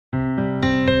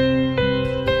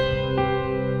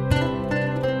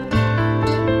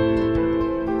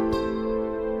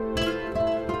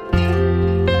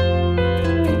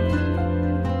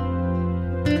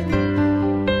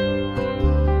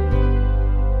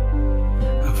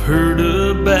Heard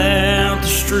about the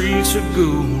streets of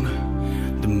gold,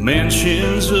 the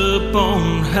mansions up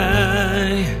on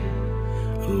high,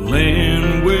 a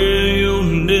land where you'll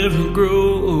never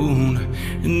grow old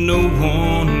and no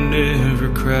one ever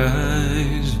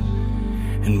cries.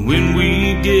 And when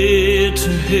we get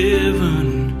to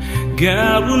heaven,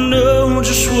 God will know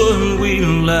just what we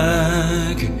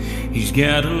like. He's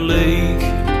got a lake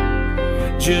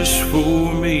just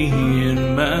for me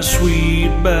and my sweet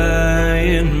by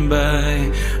and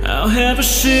by. I'll have a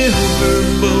silver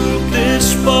boat that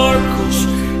sparkles,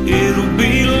 it'll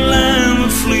be lined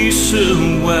with fleece of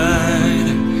white.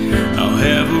 I'll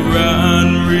have a rod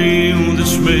and reel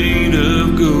that's made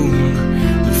of gold,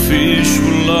 the fish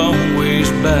will always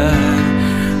bite.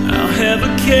 I'll have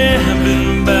a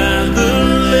cabin by the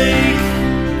lake,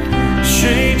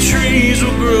 shade trees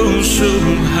will grow so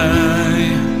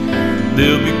high.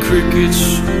 There'll be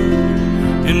crickets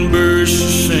and birds to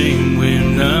sing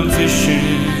when I'm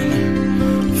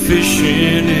fishing,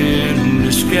 fishing in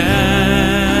the sky.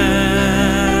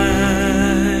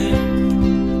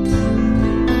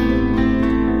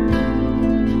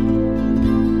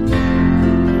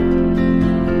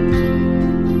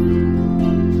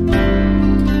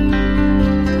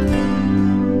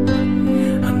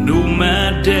 I know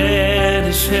my dad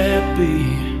is happy,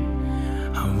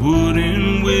 I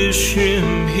wouldn't wish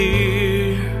him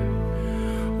here.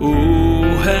 Oh,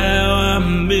 how I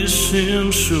miss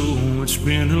him so. It's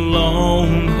been a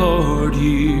long, hard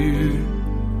year.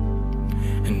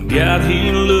 And God,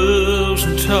 He loves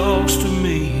and talks to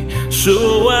me,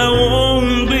 so I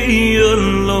won't be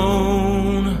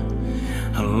alone.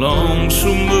 I long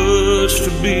so much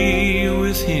to be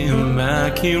with Him, I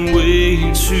can't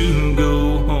wait to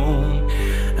go home.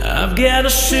 I've got a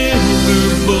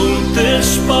silver boat that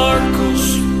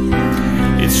sparkles,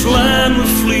 it's lined with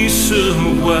fleece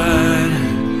of white.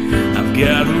 I've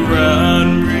got a rod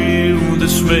and reel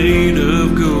that's made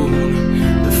of gold,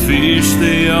 the fish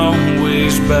they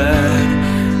always bite.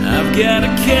 I've got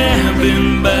a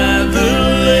cabin by the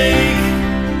lake,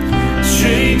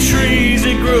 shade trees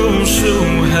that grow so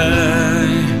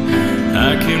high.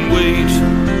 I can't wait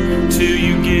till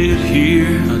you get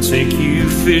here, I'll take you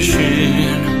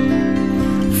fishing,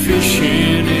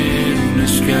 fishing in the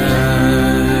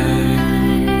sky.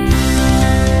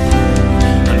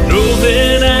 I know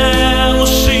that I will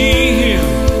see Him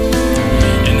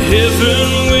in heaven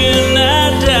when I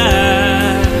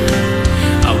die.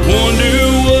 I wonder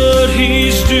what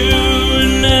He's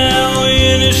doing now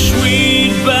in His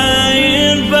sweet by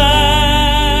and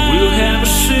by. We'll have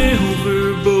a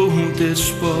silver boat that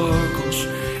sparkles,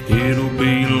 it'll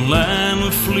be lined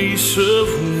with fleece of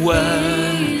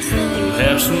white. We'll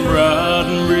have some rod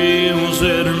and reels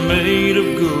that are made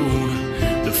of gold,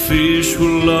 the fish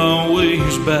will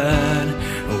always bite.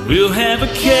 We'll have a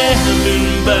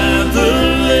cabin by the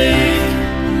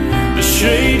lake, the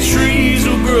shade trees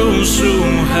will grow so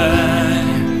high.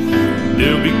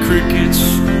 There'll be crickets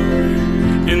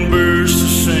and birds to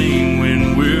sing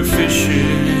when we're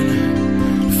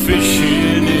fishing,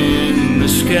 fishing in the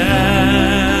sky.